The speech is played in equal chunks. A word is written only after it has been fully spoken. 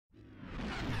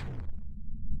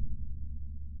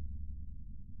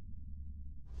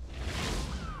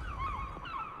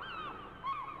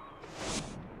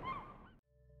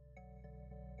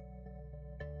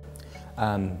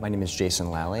My name is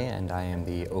Jason Lally, and I am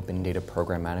the Open Data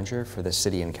Program Manager for the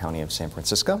City and County of San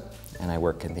Francisco, and I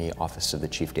work in the Office of the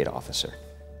Chief Data Officer.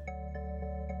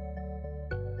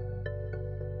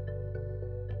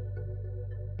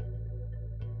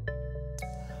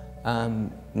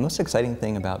 The most exciting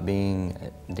thing about being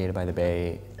at Data by the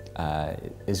Bay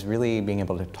is really being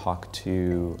able to talk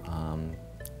to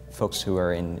folks who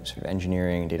are in sort of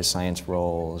engineering, data science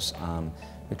roles,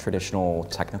 the traditional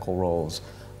technical roles,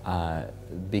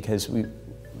 because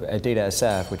at Data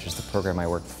SF, which is the program I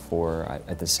work for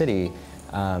at the city,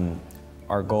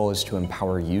 our goal is to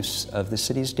empower use of the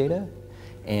city's data.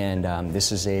 And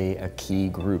this is a key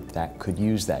group that could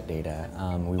use that data.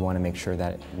 We want to make sure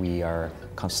that we are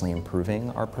constantly improving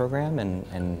our program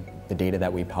and the data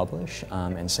that we publish.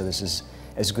 And so this is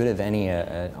as good of any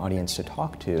audience to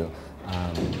talk to.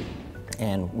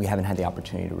 And we haven't had the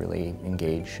opportunity to really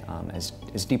engage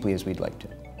as deeply as we'd like to.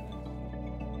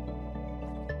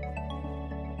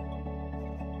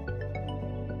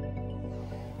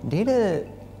 Data,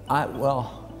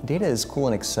 data is cool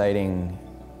and exciting.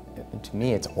 To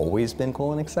me, it's always been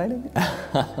cool and exciting.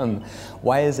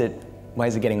 Why is it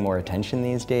getting more attention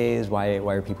these days? Why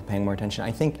are people paying more attention?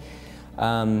 I think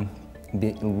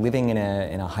living in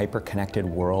a hyper-connected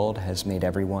world has made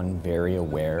everyone very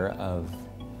aware of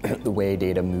the way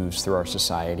data moves through our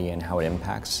society and how it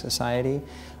impacts society.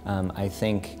 I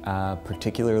think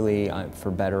particularly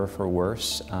for better or for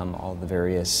worse, all the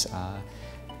various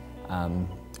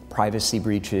privacy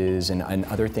breaches and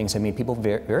other things have made people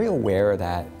very aware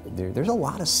that there's a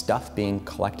lot of stuff being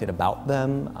collected about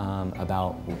them,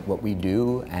 about what we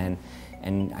do, and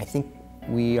I think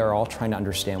we are all trying to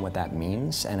understand what that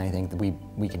means, and I think that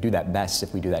we can do that best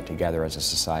if we do that together as a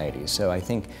society. So I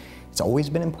think it's always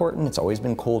been important, it's always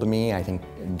been cool to me. I think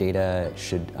data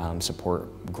should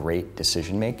support great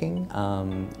decision making.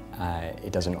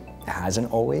 It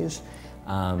hasn't always.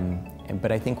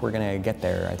 But I think we're going to get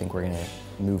there. I think we're going to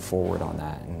move forward on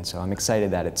that. And so I'm excited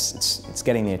that it's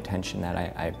getting the attention that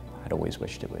I'd always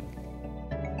wished it would.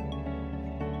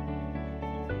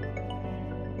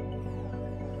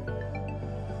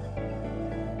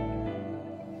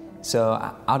 So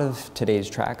out of today's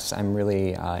tracks, I'm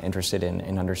really interested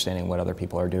in understanding what other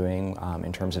people are doing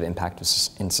in terms of impact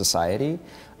in society.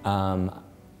 I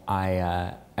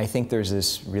think there's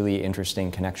this really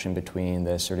interesting connection between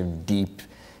the sort of deep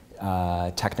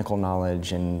technical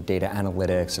knowledge and data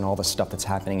analytics and all the stuff that's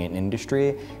happening in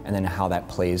industry, and then how that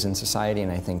plays in society.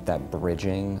 And I think that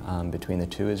bridging between the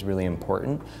two is really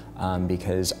important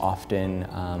because often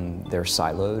they're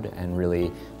siloed, and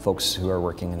really folks who are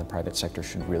working in the private sector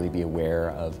should really be aware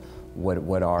of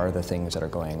what are the things that are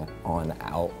going on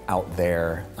out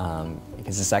there,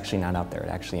 because it's actually not out there, it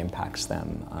actually impacts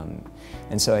them.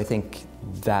 And so I think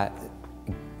that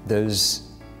those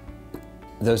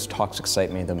talks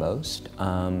excite me the most.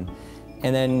 And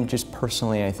then just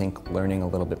personally, I think learning a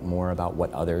little bit more about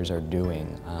what others are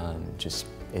doing,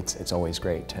 it's always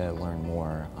great to learn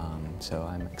more. So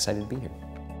I'm excited to be here.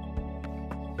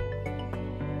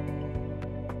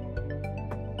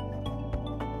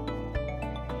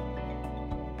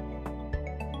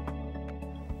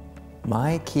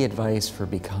 My key advice for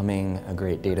becoming a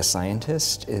great data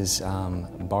scientist is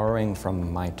borrowing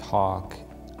from my talk.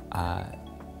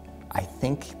 I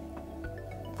think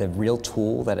the real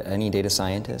tool that any data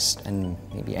scientist and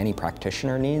maybe any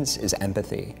practitioner needs is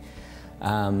empathy.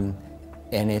 And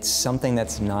it's something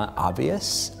that's not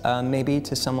obvious maybe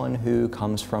to someone who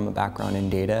comes from a background in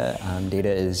data.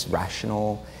 Data is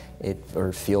rational,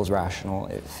 or feels rational.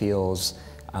 It feels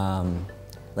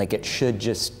like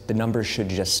the numbers should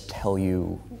just tell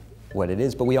you what it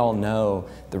is. But we all know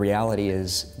the reality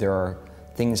is there are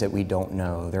things that we don't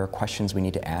know. There are questions we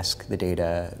need to ask the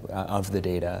data, of the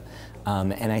data.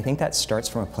 And I think that starts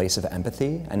from a place of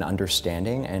empathy and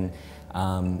understanding, and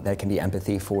that can be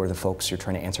empathy for the folks you're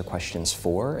trying to answer questions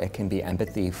for. It can be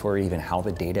empathy for even how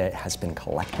the data has been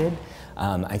collected.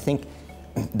 I think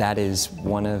that is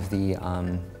one of the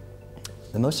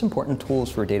most important tools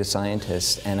for data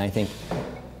scientists, and I think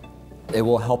it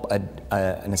will help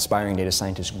an aspiring data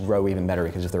scientist grow even better,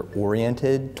 because if they're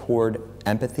oriented toward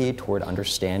empathy, toward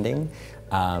understanding,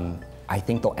 I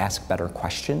think they'll ask better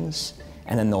questions,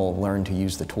 and then they'll learn to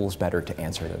use the tools better to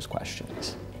answer those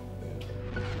questions.